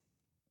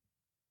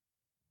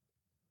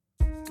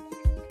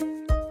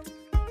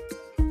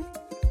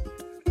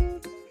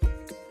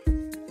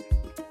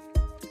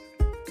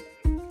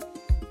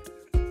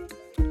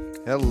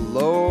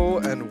Hello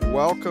and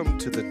welcome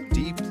to the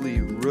Deeply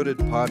Rooted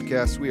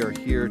podcast. We are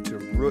here to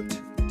root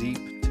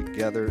deep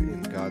together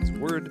in God's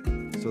Word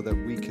so that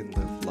we can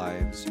live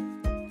lives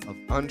of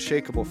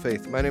unshakable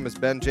faith. My name is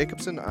Ben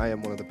Jacobson. I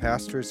am one of the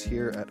pastors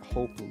here at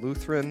Hope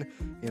Lutheran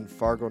in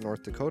Fargo,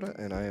 North Dakota,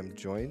 and I am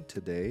joined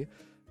today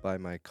by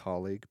my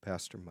colleague,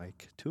 Pastor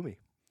Mike Toomey.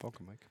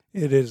 Welcome, Mike.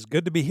 It is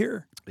good to be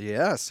here.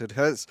 Yes, it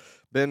has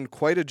been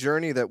quite a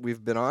journey that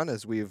we've been on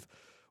as we've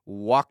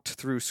walked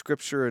through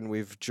Scripture and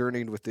we've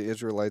journeyed with the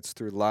Israelites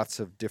through lots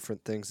of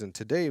different things. And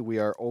today we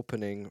are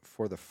opening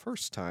for the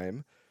first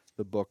time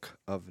the book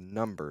of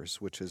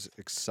Numbers, which is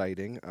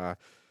exciting.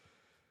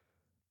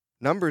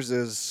 Numbers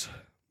is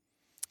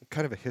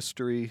kind of a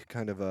history,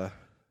 kind of a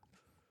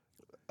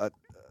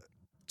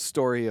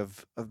story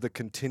of the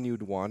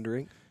continued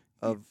wandering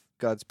of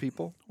God's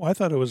people. Well, I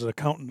thought it was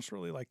accountants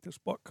really like this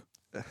book.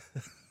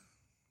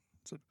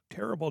 It's a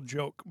terrible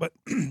joke. But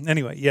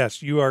anyway,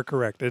 yes, you are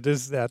correct. It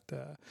is that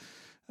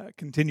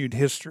continued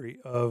history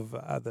of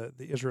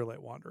the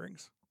Israelite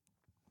wanderings.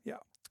 Yeah.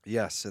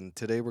 Yes, and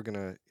today we're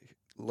going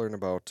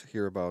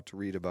to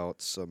read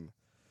about some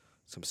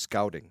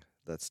scouting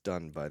that's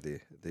done by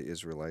the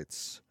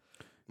Israelites.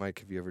 Mike,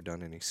 have you ever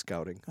done any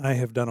scouting? I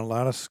have done a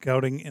lot of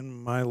scouting in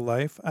my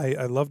life.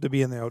 I love to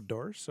be in the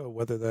outdoors, so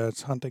whether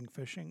that's hunting,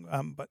 fishing,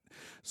 but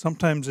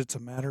sometimes it's a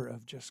matter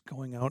of just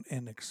going out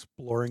and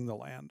exploring the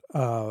land.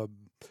 I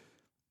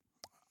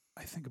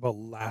think about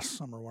last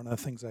summer, one of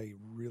the things I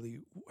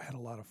really had a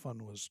lot of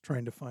fun was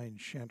trying to find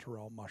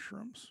chanterelle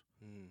mushrooms.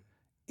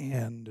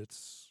 And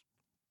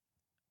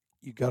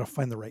you got to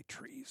find the right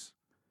trees,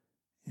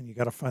 and you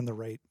got to find the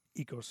right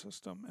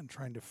ecosystem, and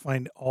trying to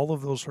find all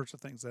of those sorts of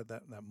things,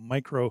 that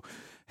micro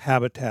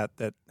habitat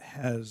that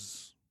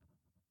has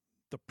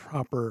the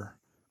proper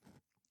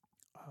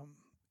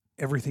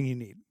everything you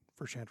need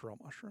for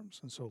chanterelle mushrooms.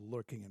 And so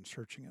looking and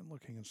searching,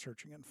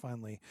 and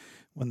finally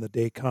when the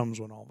day comes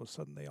when all of a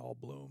sudden they all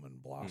bloom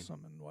and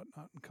blossom and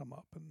whatnot and come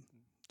up. And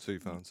so you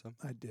found some?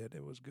 I did.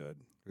 It was good.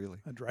 Really?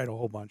 I dried a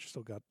whole bunch.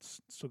 Still got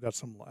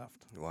some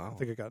left. Wow. I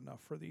think I got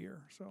enough for the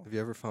year. So Have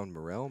you ever found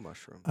morel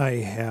mushrooms? I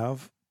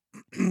have.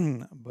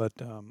 But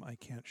I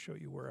can't show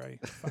you where I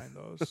find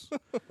those.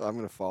 I'm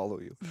going to follow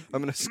you.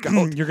 I'm going to scout.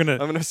 I'm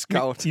going to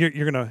scout.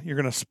 You're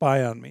gonna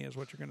spy on me, is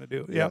what you're gonna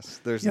do. Yes,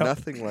 there's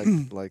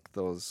nothing like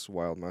those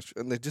wild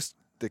mushrooms, and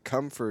they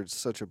come for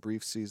such a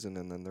brief season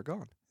and then they're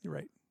gone. You're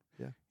right.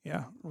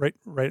 Yeah. Right.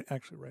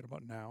 Actually, right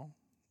about now,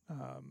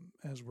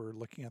 as we're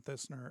looking at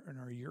this, in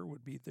our year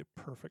would be the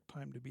perfect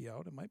time to be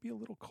out. It might be a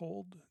little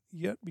cold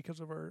yet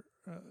because of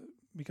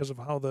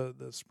how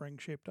the spring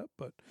shaped up,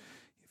 but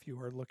if you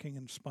are looking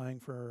and spying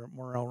for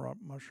morel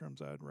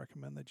mushrooms, I'd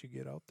recommend that you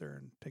get out there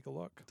and take a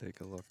look. Take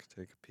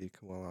Take a peek.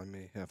 Well, I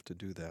may have to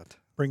do that.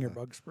 Bring your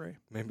bug spray.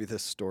 Maybe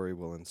this story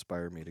will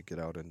inspire me to get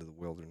out into the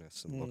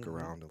wilderness and look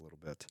around a little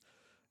bit.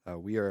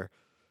 We are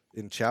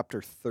in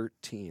chapter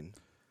 13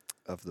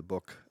 of the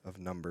book of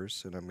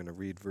Numbers, and I'm going to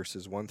read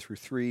verses 1 through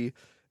 3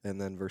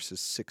 and then verses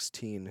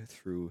 16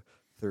 through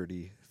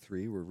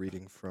 33. We're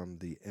reading from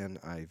the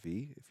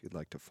NIV, if you'd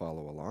like to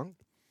follow along.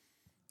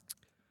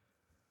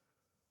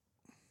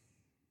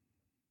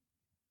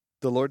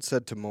 The Lord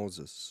said to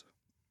Moses,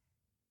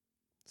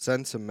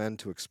 "Send some men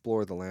to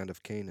explore the land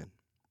of Canaan,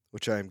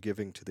 which I am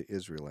giving to the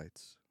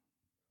Israelites.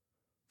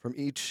 From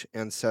each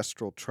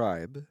ancestral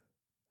tribe,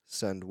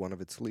 send one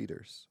of its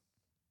leaders."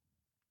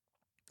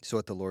 So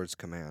at the Lord's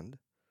command,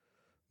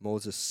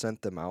 Moses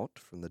sent them out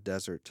from the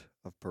desert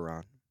of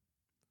Paran.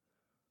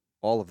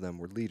 All of them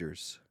were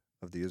leaders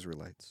of the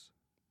Israelites.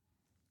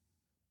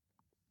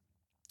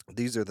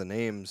 These are the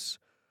names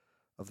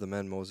of the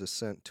men Moses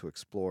sent to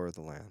explore the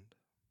land.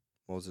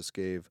 Moses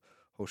gave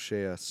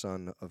Hoshea,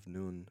 son of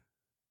Nun,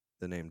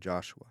 the name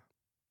Joshua.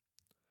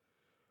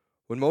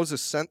 When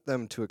Moses sent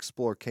them to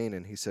explore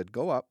Canaan, he said,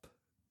 "Go up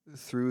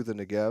through the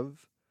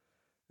Negev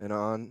and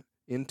on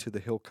into the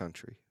hill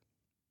country.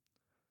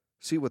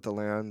 See what the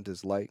land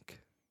is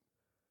like,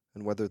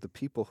 and whether the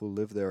people who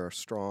live there are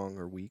strong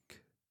or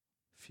weak,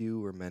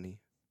 few or many.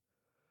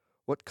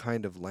 What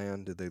kind of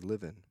land do they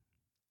live in?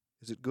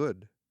 Is it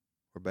good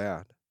or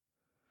bad?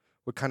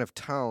 What kind of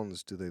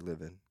towns do they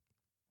live in?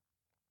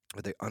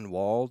 Are they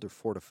unwalled or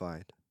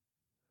fortified?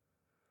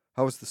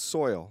 How is the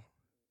soil?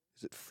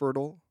 Is it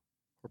fertile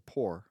or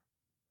poor?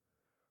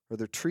 Are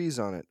there trees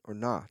on it or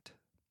not?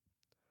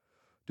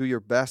 Do your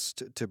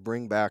best to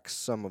bring back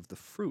some of the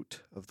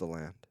fruit of the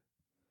land."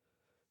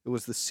 It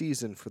was the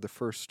season for the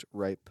first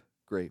ripe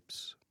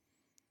grapes.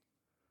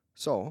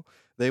 So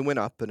they went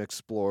up and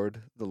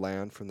explored the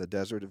land from the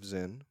desert of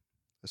Zin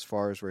as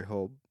far as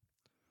Rehob,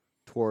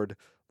 toward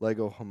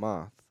Lego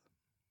Hamath.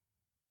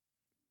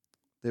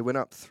 They went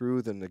up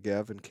through the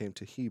Negev and came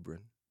to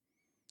Hebron,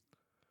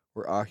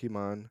 where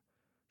Ahiman,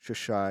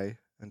 Sheshai,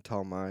 and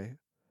Talmai,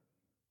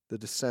 the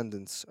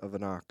descendants of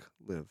Anak,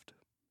 lived.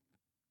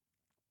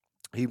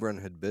 Hebron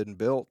had been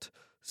built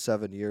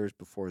 7 years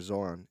before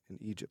Zoan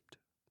in Egypt.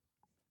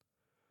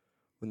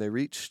 When they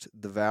reached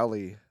the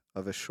valley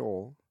of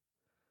Eshcol,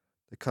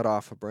 they cut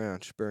off a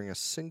branch bearing a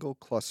single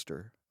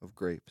cluster of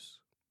grapes.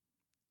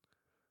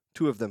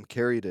 2 of them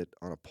carried it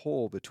on a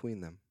pole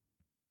between them,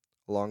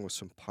 along with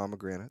some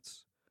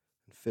pomegranates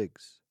and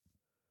figs.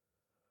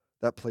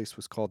 That place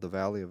was called the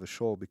Valley of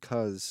Eshcol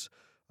because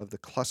of the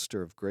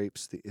cluster of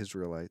grapes the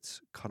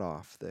Israelites cut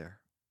off there.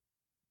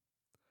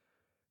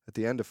 At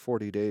the end of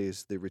 40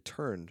 days, they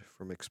returned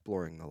from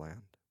exploring the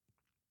land.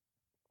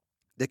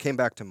 They came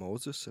back to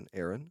Moses and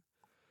Aaron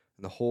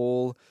and the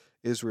whole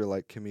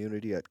Israelite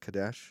community at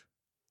Kadesh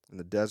in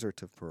the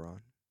desert of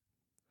Paran.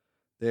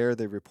 There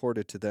they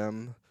reported to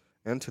them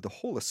and to the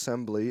whole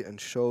assembly and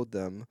showed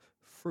them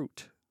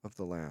fruit of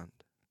the land.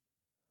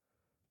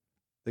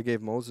 They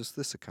gave Moses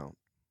this account.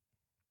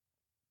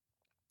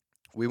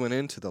 We went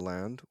into the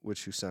land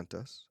which you sent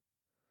us,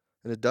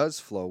 and it does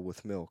flow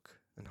with milk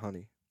and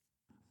honey.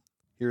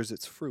 Here is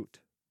its fruit.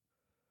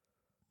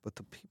 But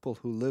the people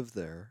who live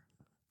there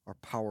are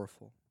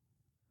powerful,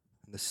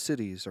 and the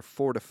cities are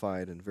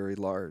fortified and very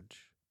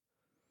large.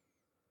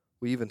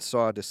 We even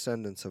saw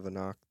descendants of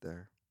Anak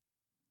there.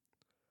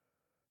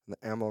 And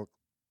the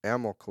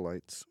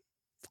Amalekites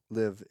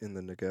live in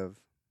the Negev.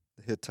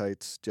 The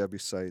Hittites,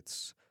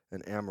 Jebusites,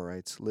 and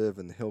Amorites live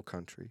in the hill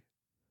country.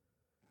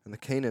 And the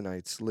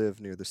Canaanites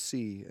live near the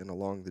sea and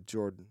along the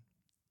Jordan.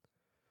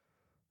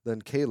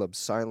 Then Caleb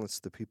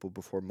silenced the people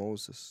before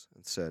Moses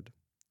and said,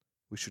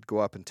 We should go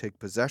up and take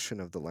possession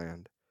of the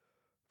land,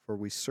 for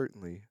we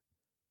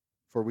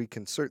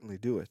can certainly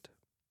do it.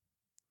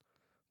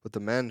 But the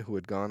men who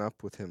had gone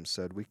up with him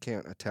said, We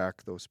can't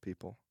attack those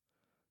people.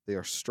 They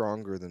are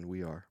stronger than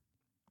we are.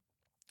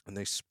 And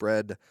they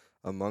spread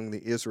among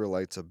the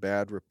Israelites a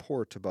bad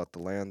report about the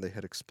land they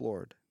had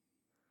explored.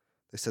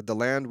 They said, The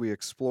land we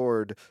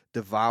explored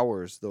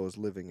devours those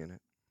living in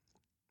it.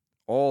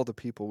 All the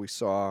people we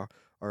saw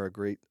are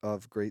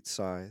of great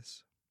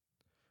size.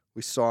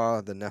 We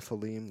saw the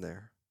Nephilim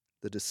there.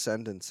 The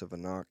descendants of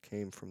Anak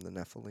came from the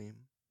Nephilim.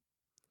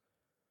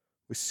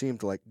 We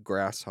seemed like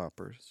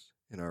grasshoppers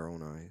in our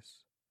own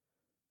eyes,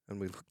 and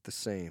we looked the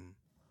same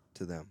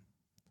to them.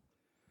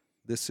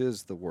 This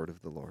is the word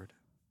of the Lord.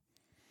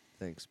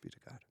 Thanks be to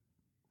God.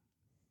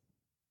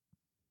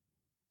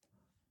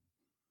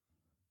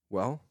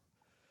 Well,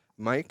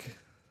 Mike,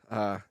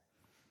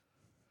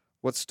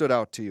 what stood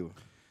out to you?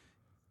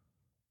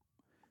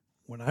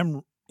 When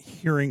I'm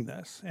hearing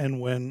this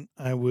and when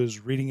I was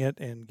reading it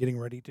and getting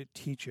ready to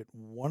teach it,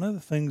 one of the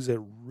things that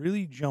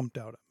really jumped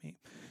out at me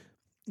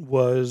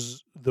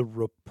was the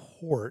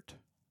report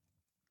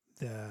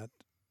that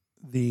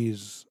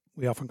these,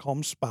 we often call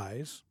them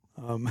spies,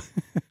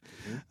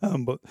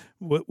 but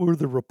what were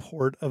the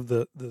report of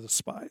the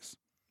spies?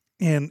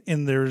 And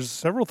there's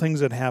several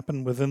things that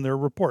happen within their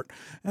report.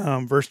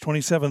 Verse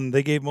 27,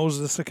 they gave Moses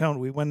this account.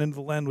 We went into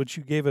the land which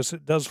you gave us.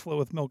 It does flow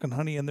with milk and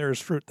honey, and there is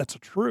fruit. That's a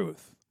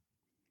truth.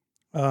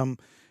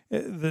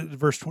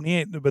 Verse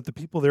 28, but the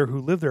people there who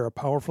live there are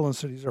powerful, and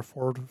cities are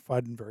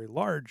fortified and very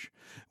large.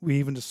 We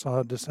even just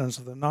saw descendants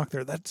of the Anak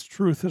there. That's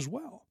truth as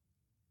well.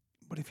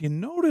 But if you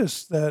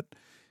notice that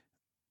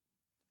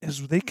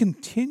as they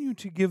continue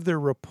to give their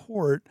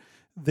report,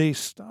 they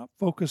stop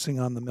focusing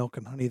on the milk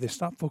and honey. They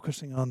stop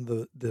focusing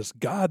on this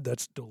God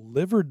that's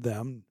delivered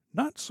them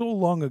not so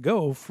long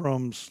ago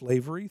from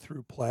slavery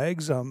through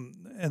plagues,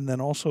 and then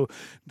also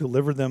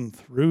delivered them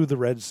through the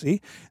Red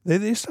Sea.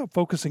 They stop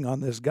focusing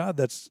on this God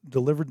that's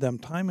delivered them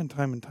time and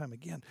time and time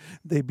again.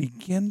 They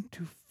begin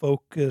to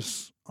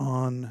focus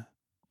on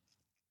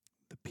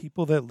the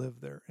people that live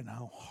there and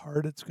how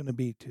hard it's going to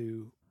be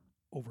to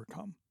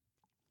overcome.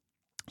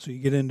 So you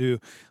get into,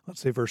 let's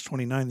say, verse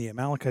 29, the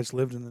Amalekites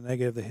lived in the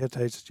Negev, the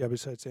Hittites,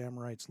 Jebusites,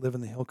 Amorites live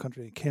in the hill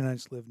country, the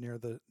Canaanites live near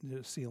the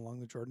sea along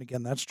the Jordan.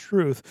 Again, that's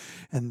truth.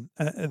 And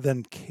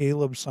then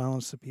Caleb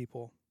silenced the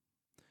people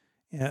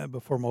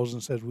before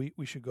Moses said,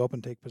 we should go up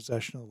and take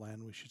possession of the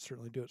land. We should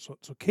certainly do it. So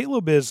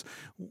Caleb is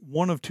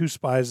one of two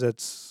spies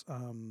that's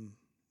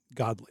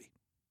godly.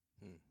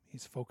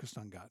 He's focused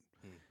on God.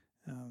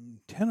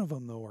 10 of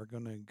them, though, are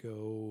going to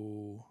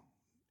go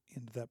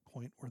into that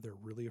point where they're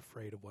really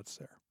afraid of what's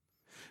there.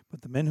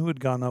 But the men who had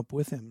gone up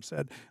with him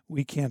said,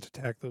 We can't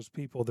attack those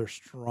people. They're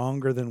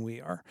stronger than we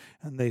are.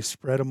 And they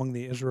spread among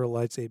the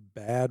Israelites a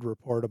bad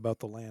report about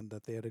the land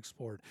that they had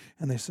explored.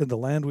 And they said, The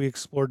land we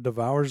explored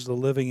devours the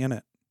living in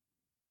it.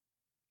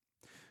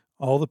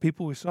 All the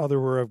people we saw there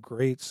were of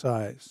great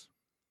size.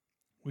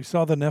 We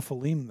saw the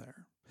Nephilim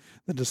there.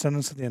 The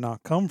descendants of the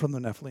Anak come from the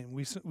Nephilim.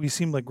 We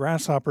seem like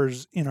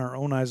grasshoppers in our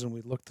own eyes, and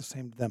we look the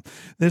same to them.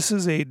 This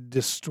is a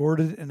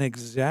distorted and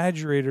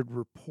exaggerated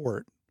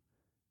report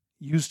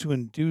used to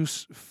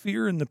induce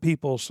fear in the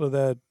people so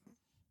that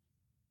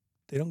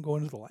they don't go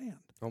into the land.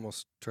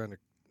 Almost trying to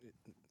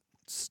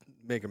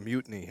make a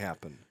mutiny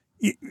happen.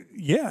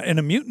 Yeah, and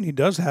a mutiny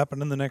does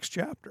happen in the next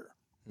chapter.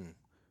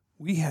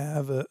 We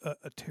have a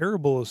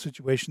terrible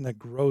situation that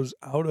grows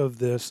out of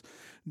this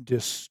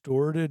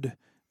distorted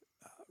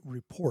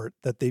report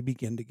that they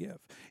begin to give.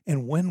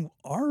 And when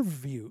our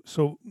view,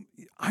 so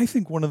I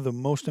think one of the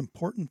most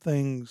important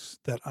things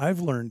that I've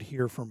learned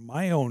here from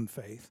my own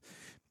faith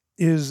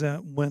is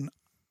that when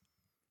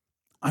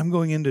I'm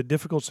going into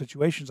difficult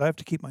situations, I have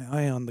to keep my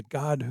eye on the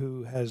God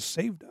who has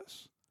saved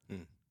us.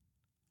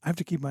 I have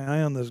to keep my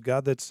eye on this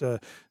God that's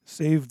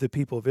saved the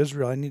people of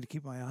Israel. I need to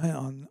keep my eye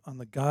on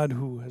the God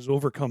who has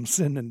overcome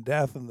sin and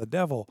death and the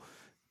devil.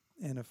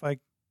 And if I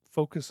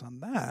focus on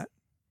that,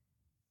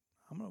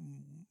 I'm going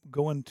to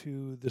go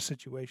into the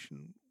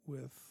situation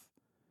with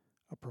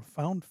a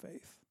profound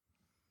faith.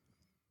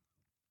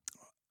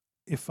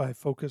 If I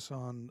focus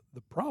on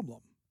the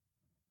problem,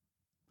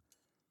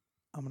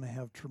 I'm going to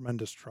have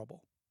tremendous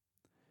trouble.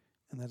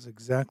 And that's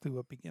exactly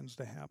what begins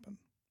to happen.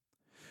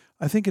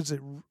 I think it's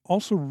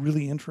also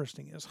really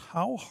interesting is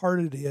how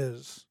hard it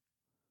is,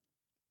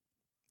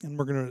 and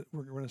we're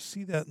gonna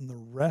see that in the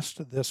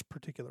rest of this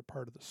particular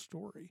part of the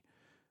story,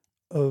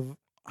 of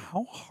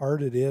how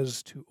hard it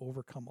is to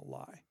overcome a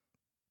lie.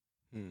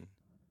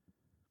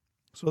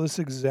 So this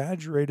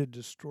exaggerated,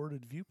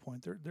 distorted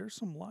viewpoint, there's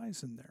some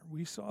lies in there.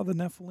 We saw the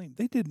Nephilim.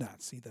 They did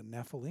not see the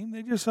Nephilim.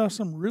 They just saw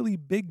some really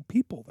big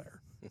people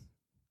there.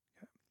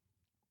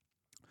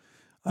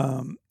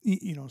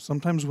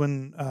 Sometimes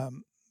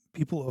when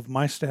people of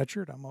my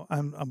stature,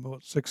 I'm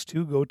about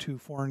 6'2", go to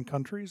foreign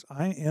countries,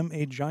 I am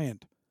a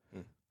giant.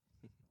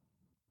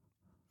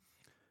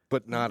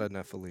 But not a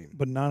Nephilim.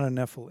 But not a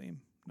Nephilim.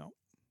 No.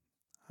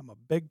 I'm a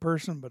big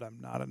person, but I'm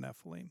not a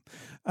Nephilim.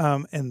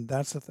 And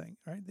that's the thing,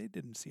 right? They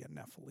didn't see a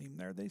Nephilim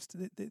there. They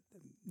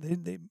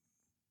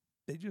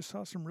just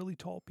saw some really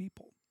tall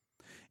people.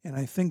 And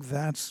I think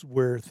that's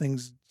where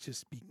things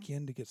just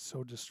begin to get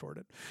so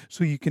distorted.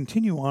 So you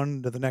continue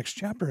on to the next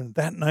chapter, and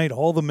that night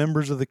all the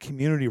members of the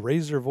community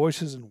raised their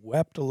voices and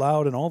wept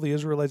aloud, and all the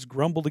Israelites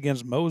grumbled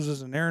against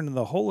Moses and Aaron, and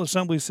the whole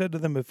assembly said to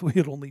them, if we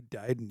had only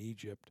died in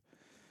Egypt.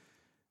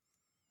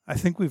 I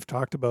think we've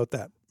talked about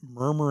that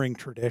murmuring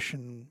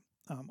tradition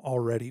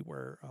already,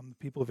 where the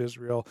people of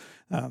Israel,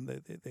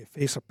 they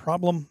face a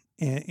problem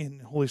in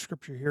Holy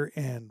Scripture here,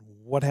 and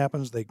what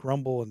happens? They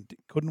grumble, and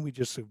couldn't we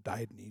just have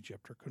died in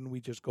Egypt, or couldn't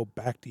we just go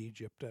back to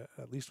Egypt?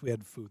 At least we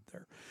had food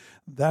there.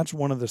 That's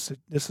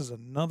this is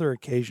another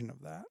occasion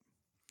of that,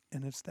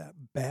 and it's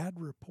that bad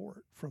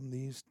report from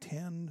these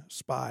 10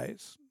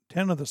 spies,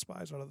 10 of the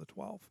spies out of the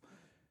 12,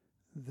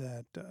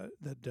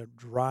 that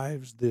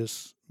drives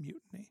this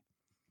mutiny.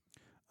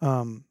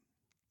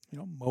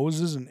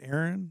 Moses and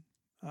Aaron,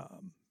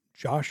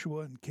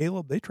 Joshua and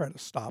Caleb, they try to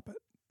stop it.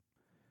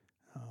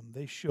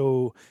 They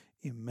show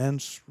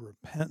immense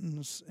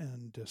repentance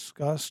and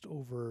disgust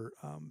over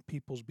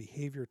people's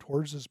behavior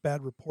towards this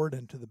bad report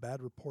and to the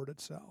bad report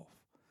itself.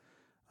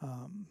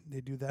 They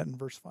do that in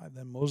verse 5.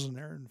 Then Moses and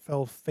Aaron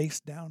fell face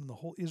down, and the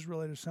whole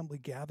Israelite assembly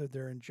gathered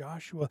there. And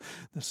Joshua,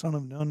 the son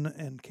of Nun,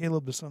 and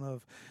Caleb, the son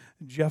of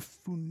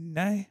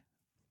Jephunneh,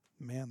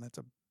 man, that's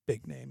a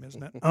big name,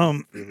 isn't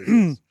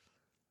it?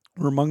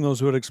 Were among those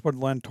who had explored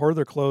the land, tore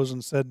their clothes,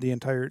 and said to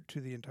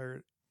the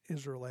entire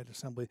Israelite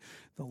assembly,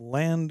 the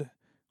land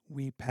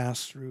we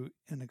pass through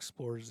and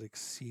explore is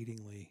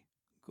exceedingly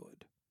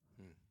good.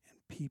 And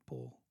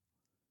people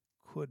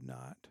could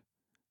not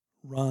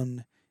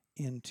run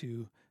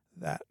into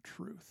that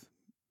truth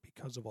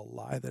because of a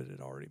lie that had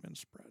already been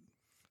spread.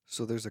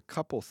 So there's a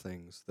couple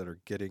things that are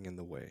getting in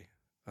the way,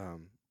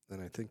 and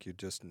I think you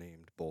just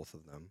named both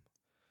of them.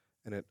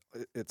 And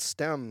it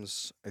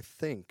stems, I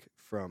think,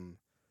 from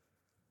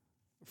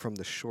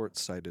the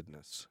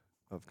short-sightedness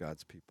of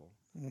God's people.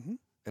 Mm-hmm.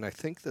 And I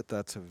think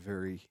that's a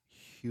very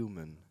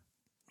human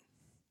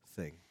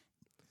thing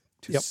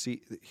to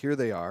see. Here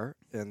they are,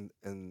 and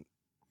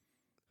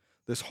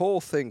this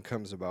whole thing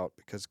comes about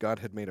because God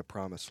had made a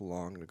promise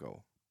long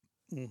ago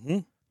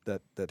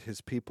that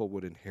his people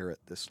would inherit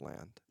this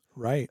land.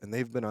 Right. And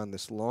they've been on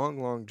this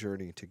long, long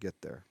journey to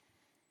get there.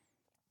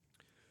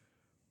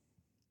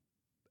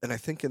 And I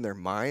think in their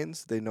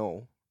minds, they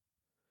know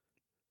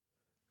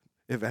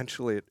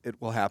eventually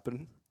it will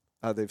happen.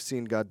 They've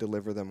seen God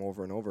deliver them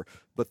over and over.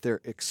 But their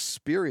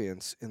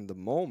experience in the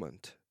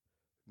moment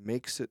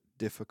makes it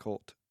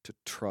difficult to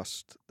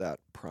trust that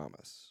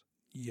promise.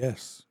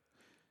 Yes.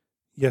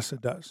 Yes,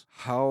 it does.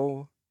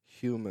 How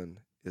human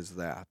is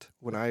that?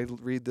 When I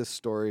read this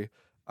story,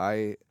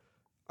 I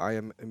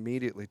am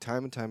immediately,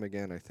 time and time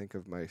again, I think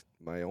of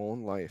my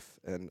own life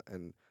and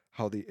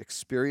how the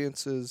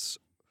experiences,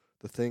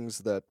 the things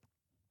that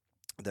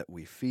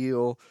we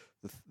feel,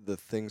 the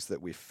things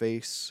that we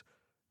face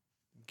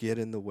get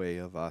in the way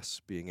of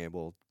us being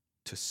able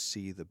to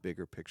see the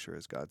bigger picture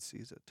as God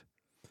sees it.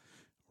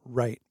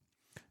 Right.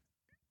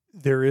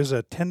 There is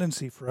a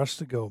tendency for us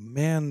to go,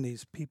 man,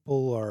 these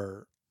people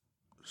are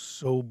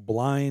so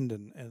blind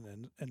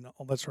and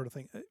all that sort of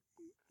thing.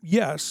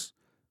 Yes,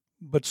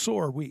 but so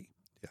are we.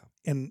 Yeah.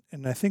 And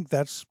I think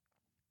that's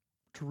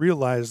to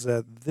realize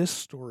that this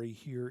story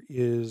here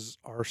is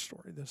our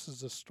story. This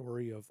is a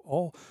story of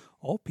all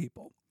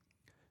people,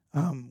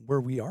 where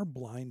we are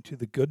blind to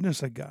the goodness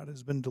that God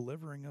has been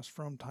delivering us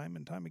from time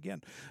and time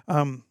again.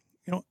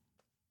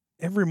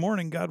 Every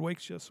morning God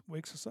wakes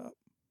us up.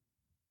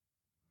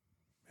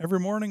 Every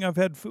morning I've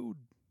had food.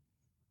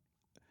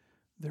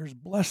 There's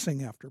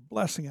blessing after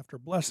blessing after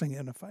blessing,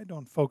 and if I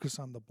don't focus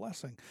on the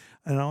blessing,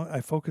 and I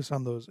focus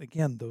on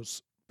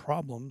those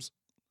problems,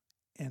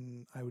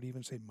 and I would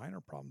even say minor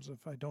problems,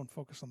 if I don't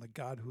focus on the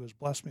God who has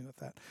blessed me with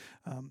that,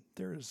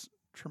 there is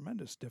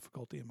tremendous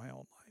difficulty in my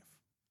own life.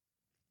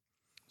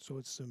 So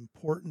it's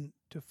important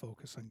to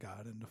focus on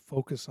God and to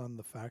focus on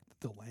the fact that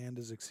the land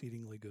is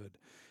exceedingly good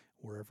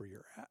wherever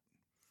you're at.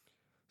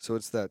 So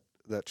it's that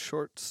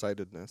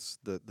short-sightedness,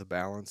 the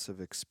balance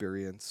of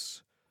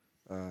experience,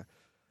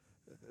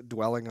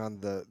 dwelling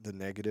on the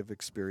negative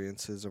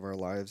experiences of our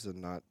lives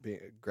and not being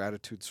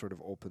gratitude sort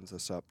of opens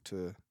us up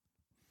to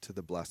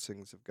the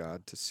blessings of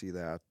God, to see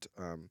that.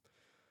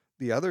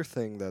 The other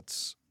thing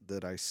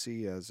that I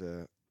see as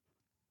a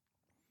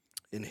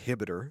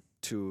inhibitor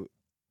to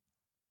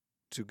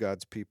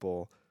God's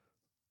people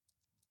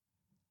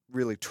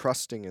really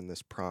trusting in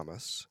this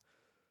promise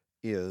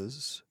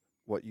is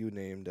what you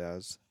named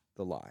as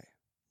the lie.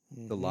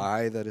 Mm-hmm. The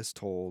lie that is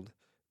told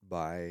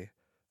by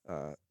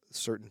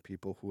certain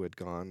people who had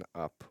gone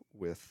up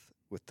with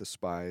the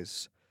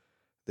spies.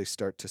 They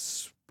start to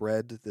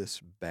spread this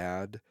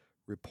bad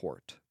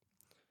report.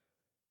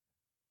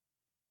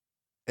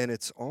 And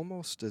it's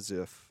almost as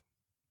if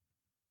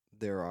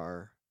there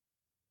are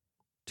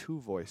two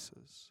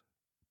voices.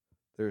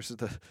 There's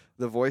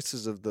the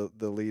voices of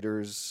the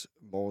leaders,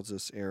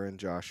 Moses, Aaron,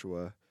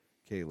 Joshua,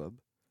 Caleb.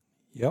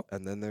 Yep.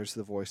 And then there's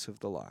the voice of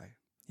the lie.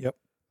 Yep.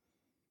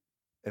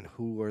 And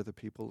who are the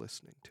people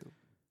listening to?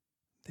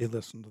 They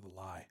listen to the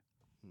lie.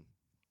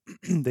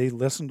 They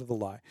listen to the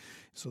lie.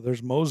 So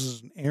there's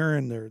Moses and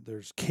Aaron.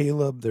 There's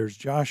Caleb. There's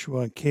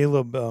Joshua and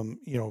Caleb.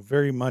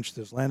 Very much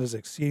this land is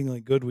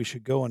exceedingly good. We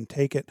should go and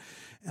take it.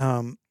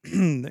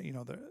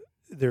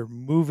 They're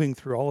moving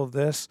through all of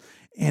this,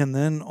 and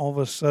then all of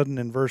a sudden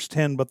in verse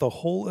 10, but the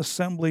whole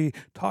assembly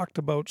talked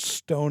about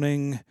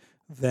stoning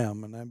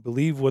them, and I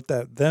believe what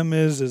that them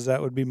is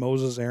that would be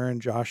Moses, Aaron,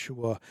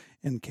 Joshua,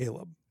 and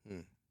Caleb.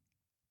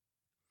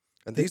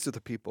 And these are the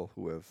people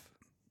who have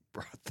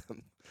brought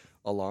them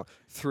along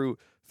through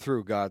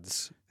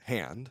God's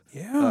hand.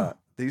 Yeah.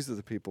 These are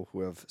the people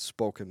who have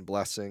spoken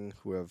blessing,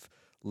 who have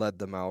led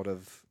them out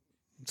of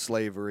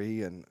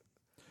slavery. And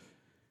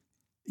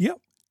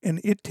yep. And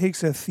it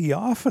takes a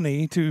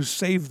theophany to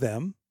save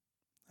them.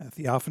 A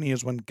theophany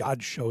is when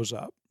God shows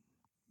up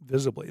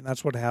visibly. And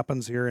that's what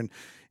happens here in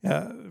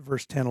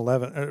verse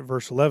 11.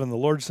 The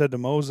Lord said to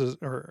Moses,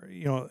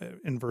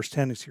 in verse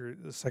 10, it's here,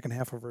 the second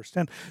half of verse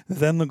 10,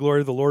 then the glory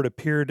of the Lord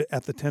appeared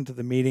at the tent of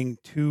the meeting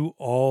to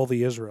all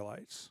the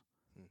Israelites.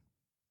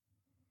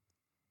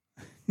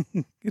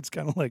 It's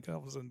kind of like all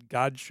of a sudden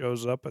God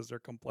shows up as they're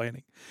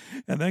complaining.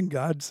 And then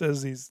God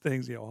says these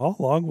things, how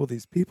long will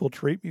these people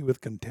treat me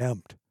with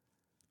contempt?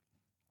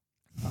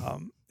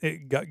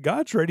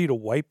 God's ready to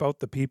wipe out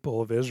the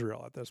people of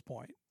Israel at this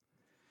point.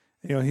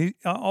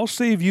 I'll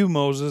save you,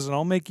 Moses, and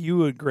I'll make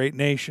you a great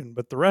nation,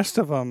 but the rest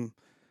of them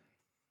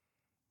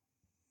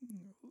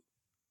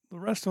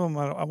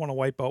I want to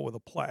wipe out with a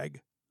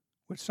plague,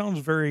 which sounds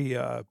very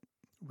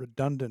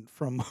redundant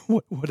from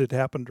what had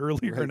happened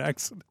earlier in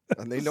Exodus.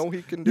 And they know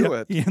he can do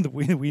it. Yeah,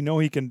 we know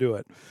he can do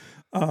it.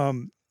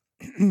 I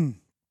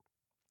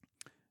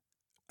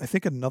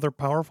think another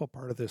powerful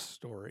part of this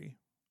story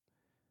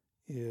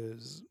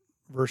is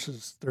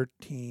verses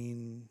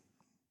 13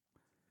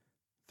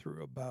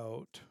 through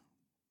about,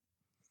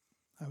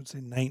 I would say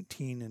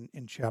 19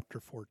 in chapter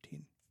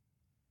 14.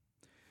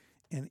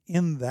 And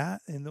in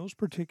those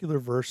particular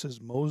verses,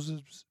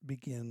 Moses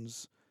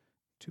begins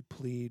to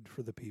plead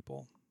for the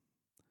people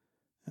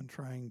and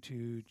trying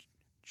to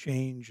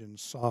change and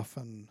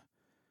soften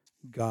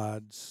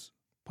God's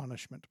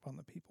punishment upon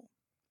the people.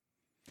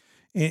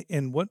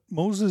 And what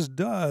Moses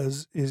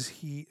does is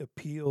he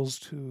appeals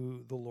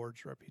to the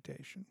Lord's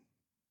reputation.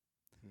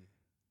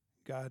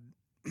 God,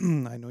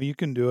 I know you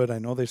can do it. I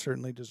know they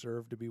certainly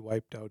deserve to be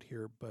wiped out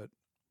here, but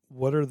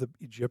what are the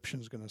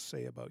Egyptians going to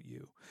say about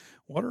you?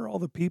 What are all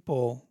the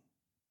people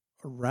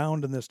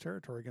around in this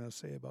territory going to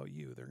say about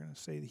you? They're going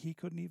to say that he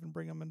couldn't even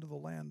bring them into the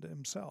land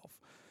himself.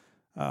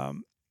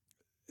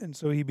 And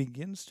so he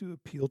begins to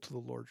appeal to the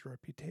Lord's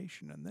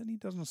reputation. And then he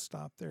doesn't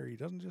stop there. He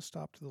doesn't just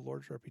stop to the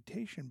Lord's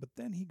reputation, but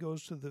then he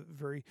goes to the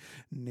very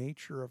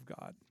nature of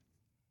God.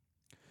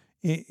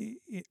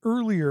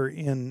 Earlier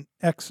in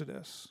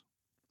Exodus,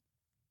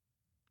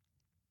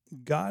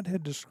 God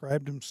had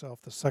described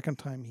himself the second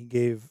time he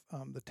gave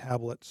the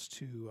tablets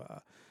to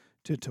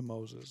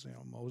Moses.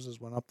 Moses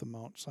went up the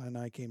Mount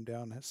Sinai, came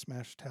down, had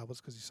smashed tablets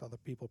because he saw the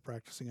people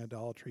practicing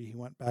idolatry. He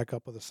went back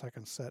up with a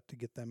second set to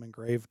get them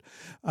engraved.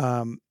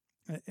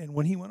 And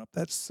when he went up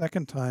that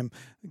second time,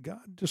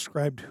 God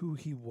described who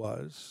he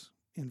was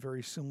in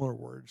very similar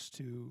words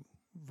to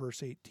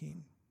verse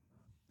 18.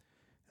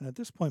 And at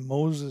this point,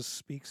 Moses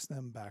speaks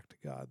them back to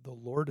God. The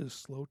Lord is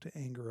slow to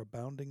anger,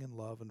 abounding in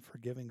love, and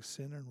forgiving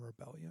sin and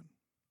rebellion.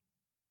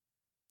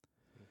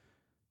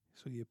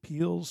 So he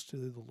appeals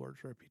to the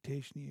Lord's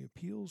reputation. He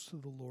appeals to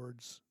the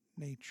Lord's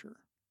nature.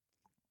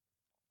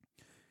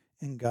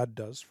 And God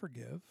does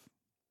forgive,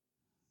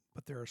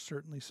 but there are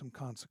certainly some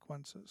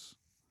consequences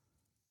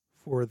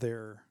for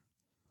their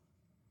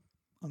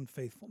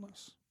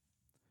unfaithfulness.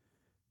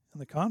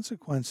 And the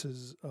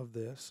consequences of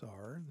this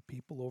are the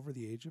people over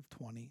the age of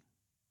 20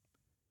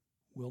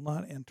 will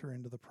not enter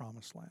into the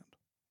promised land.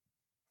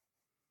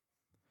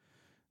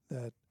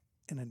 That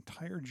an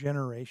entire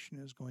generation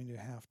is going to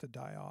have to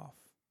die off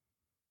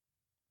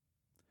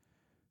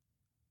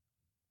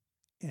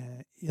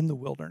in the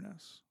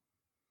wilderness,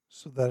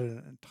 so that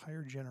an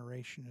entire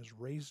generation is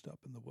raised up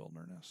in the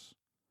wilderness.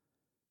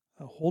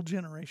 A whole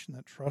generation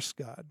that trusts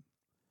God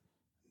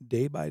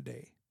day by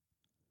day,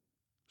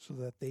 so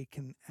that they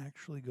can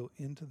actually go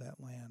into that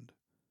land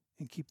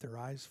and keep their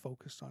eyes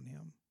focused on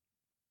Him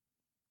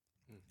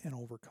and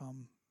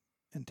overcome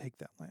and take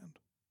that land.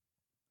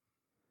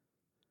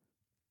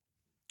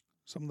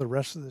 Some of the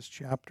rest of this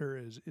chapter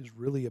is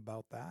really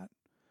about that.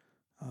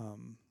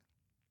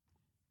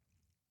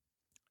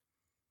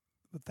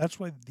 But that's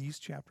why these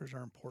chapters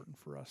are important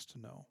for us to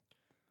know.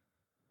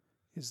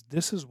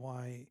 This is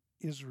why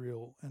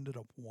Israel ended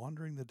up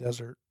wandering the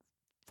desert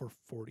for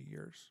 40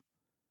 years.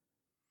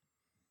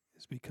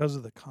 It's because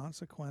of the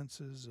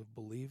consequences of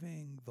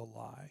believing the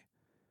lie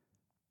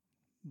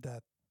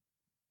that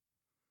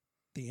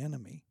the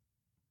enemy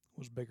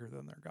was bigger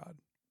than their God.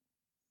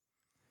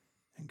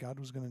 And God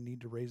was going to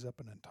need to raise up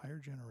an entire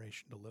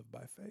generation to live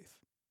by faith.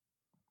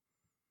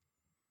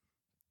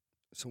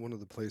 So one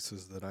of the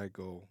places that I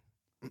go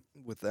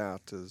with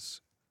that is,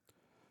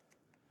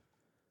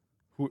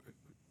 who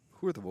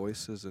are the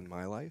voices in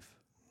my life?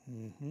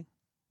 Mm-hmm.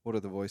 What are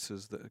the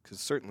voices that,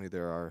 because certainly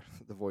there are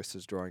the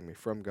voices drawing me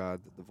from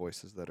God, the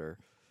voices that are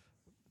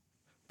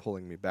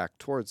pulling me back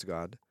towards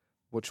God.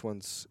 Which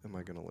ones am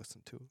I going to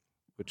listen to?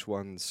 Which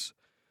ones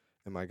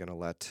am I going to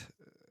let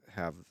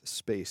have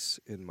space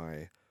in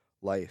my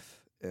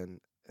life? And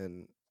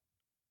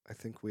I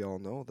think we all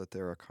know that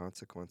there are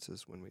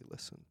consequences when we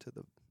listen to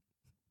the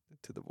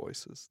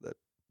voices that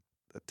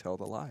tell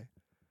the lie. It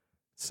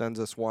sends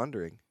us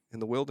wandering in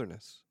the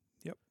wilderness.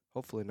 Yep.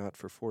 Hopefully not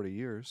for 40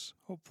 years.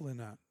 Hopefully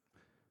not.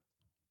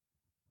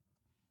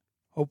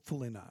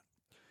 Hopefully not.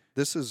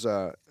 This is,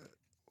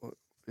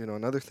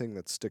 another thing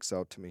that sticks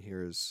out to me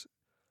here is,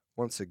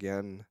 once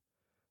again,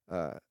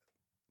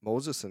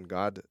 Moses and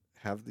God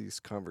have these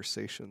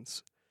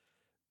conversations,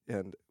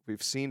 and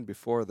we've seen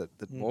before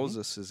that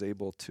Moses is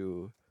able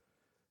to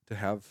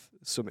have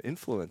some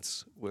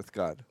influence with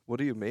God. What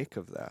do you make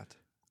of that?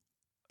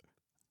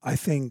 I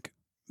think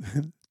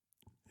it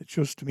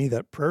shows to me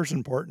that prayer's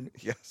important.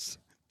 Yes.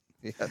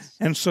 Yes.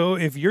 And so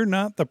if you're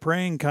not the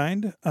praying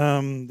kind,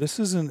 this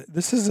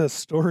is a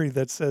story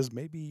that says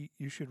maybe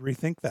you should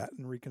rethink that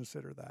and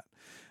reconsider that.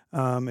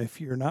 If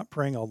you're not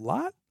praying a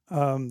lot,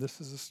 this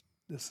is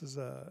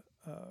an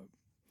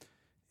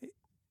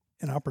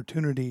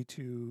opportunity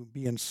to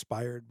be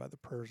inspired by the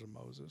prayers of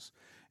Moses,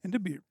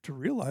 and to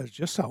realize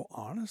just how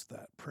honest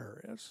that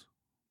prayer is.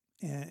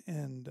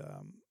 And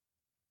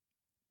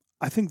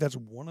I think that's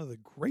one of the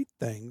great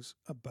things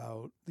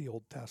about the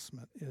Old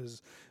Testament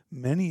is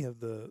many of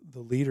the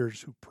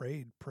leaders who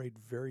prayed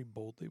very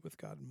boldly with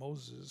God.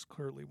 Moses is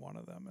clearly one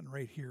of them, and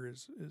right here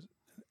is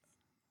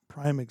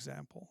prime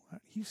example.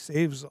 He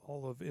saves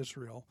all of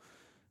Israel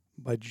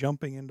by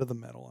jumping into the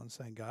middle and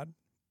saying, God,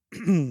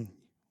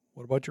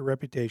 what about your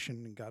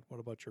reputation? And God, what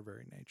about your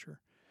very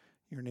nature?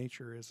 Your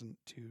nature isn't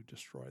to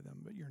destroy them,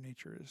 but your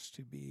nature is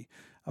to be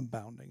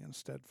abounding in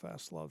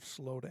steadfast love,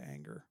 slow to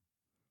anger,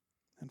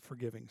 and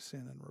forgiving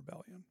sin and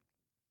rebellion.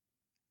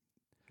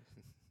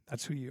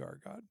 That's who you are,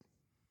 God.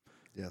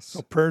 Yes.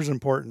 So prayer's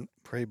important.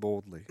 Pray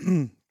boldly.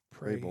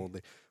 Pray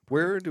boldly.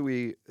 Where do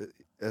we,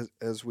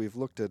 as we've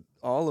looked at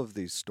all of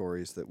these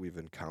stories that we've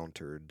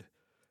encountered,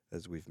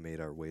 as we've made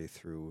our way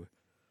through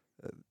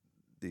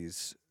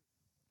these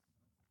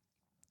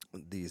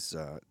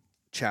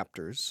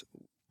chapters,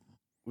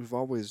 we've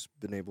always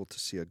been able to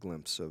see a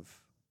glimpse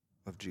of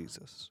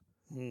Jesus.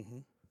 Mm-hmm.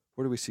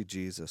 Where do we see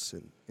Jesus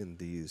in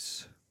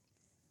these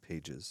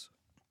pages?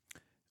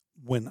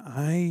 When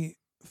I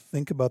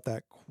think about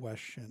that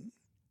question,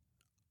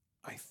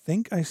 I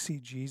think I see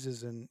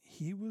Jesus, and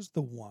he was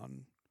the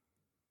one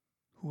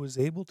who was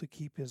able to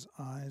keep his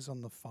eyes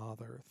on the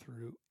Father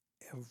through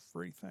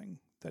everything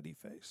that he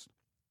faced.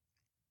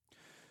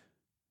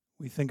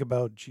 We think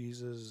about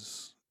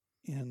Jesus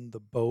in the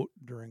boat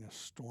during a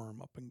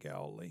storm up in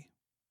Galilee.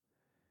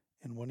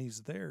 And when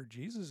he's there,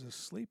 Jesus is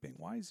sleeping.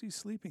 Why is he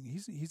sleeping?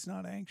 He's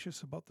not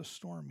anxious about the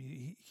storm.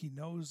 He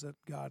knows that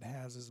God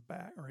has his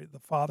back, or the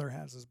Father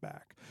has his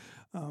back.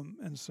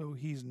 And so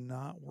he's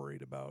not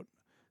worried about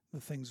the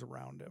things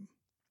around him.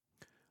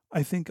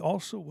 I think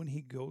also when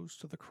he goes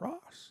to the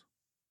cross,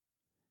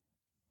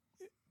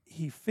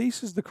 he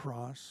faces the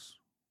cross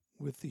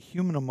with the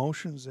human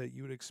emotions that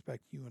you would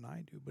expect you and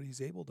I do, but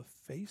he's able to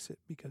face it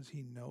because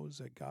he knows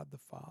that God the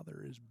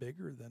Father is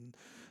bigger than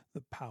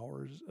the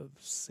powers of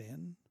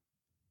sin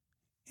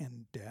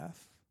and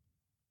death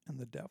and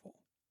the devil.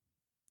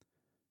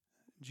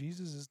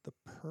 Jesus is the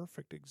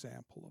perfect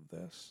example of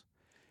this.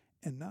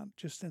 And not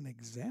just an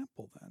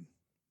example then,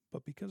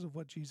 but because of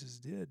what Jesus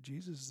did,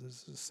 Jesus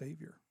is a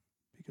Savior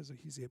because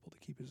he's able to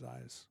keep his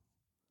eyes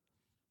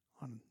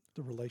on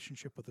the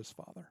relationship with his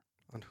Father.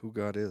 On who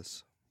God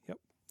is. Yep.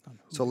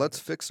 So let's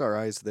fix our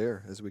eyes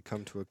there as we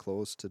come to a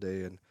close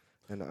today.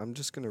 And I'm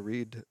just going to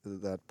read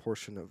that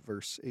portion of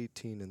verse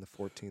 18 in the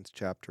 14th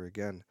chapter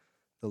again.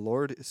 The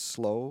Lord is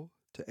slow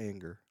to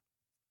anger,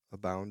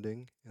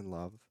 abounding in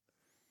love,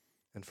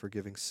 and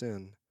forgiving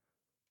sin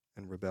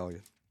and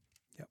rebellion.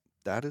 Yep.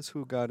 That is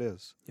who God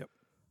is. Yep.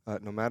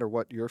 No matter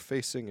what you're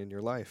facing in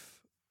your life,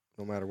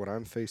 no matter what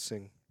I'm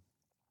facing,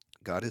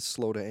 God is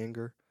slow to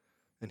anger,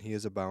 and he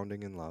is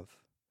abounding in love,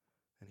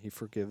 and he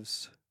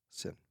forgives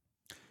sin.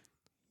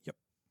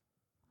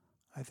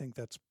 I think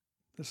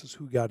this is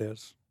who God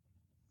is,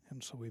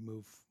 and so we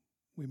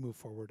move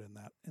forward in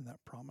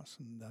that promise,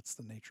 and that's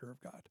the nature of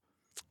God.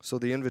 So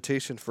the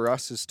invitation for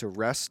us is to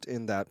rest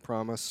in that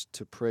promise,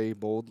 to pray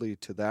boldly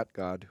to that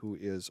God who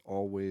is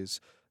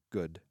always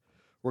good.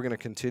 We're going to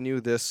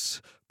continue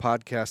this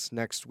podcast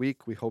next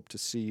week. We hope to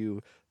see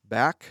you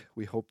back.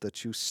 We hope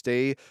that you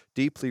stay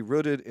deeply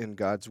rooted in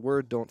God's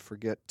word. Don't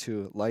forget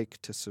to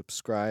like, to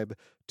subscribe,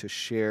 to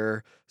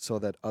share, so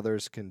that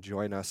others can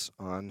join us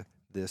on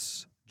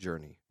this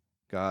journey.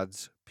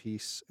 God's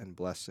peace and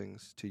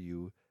blessings to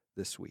you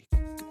this week.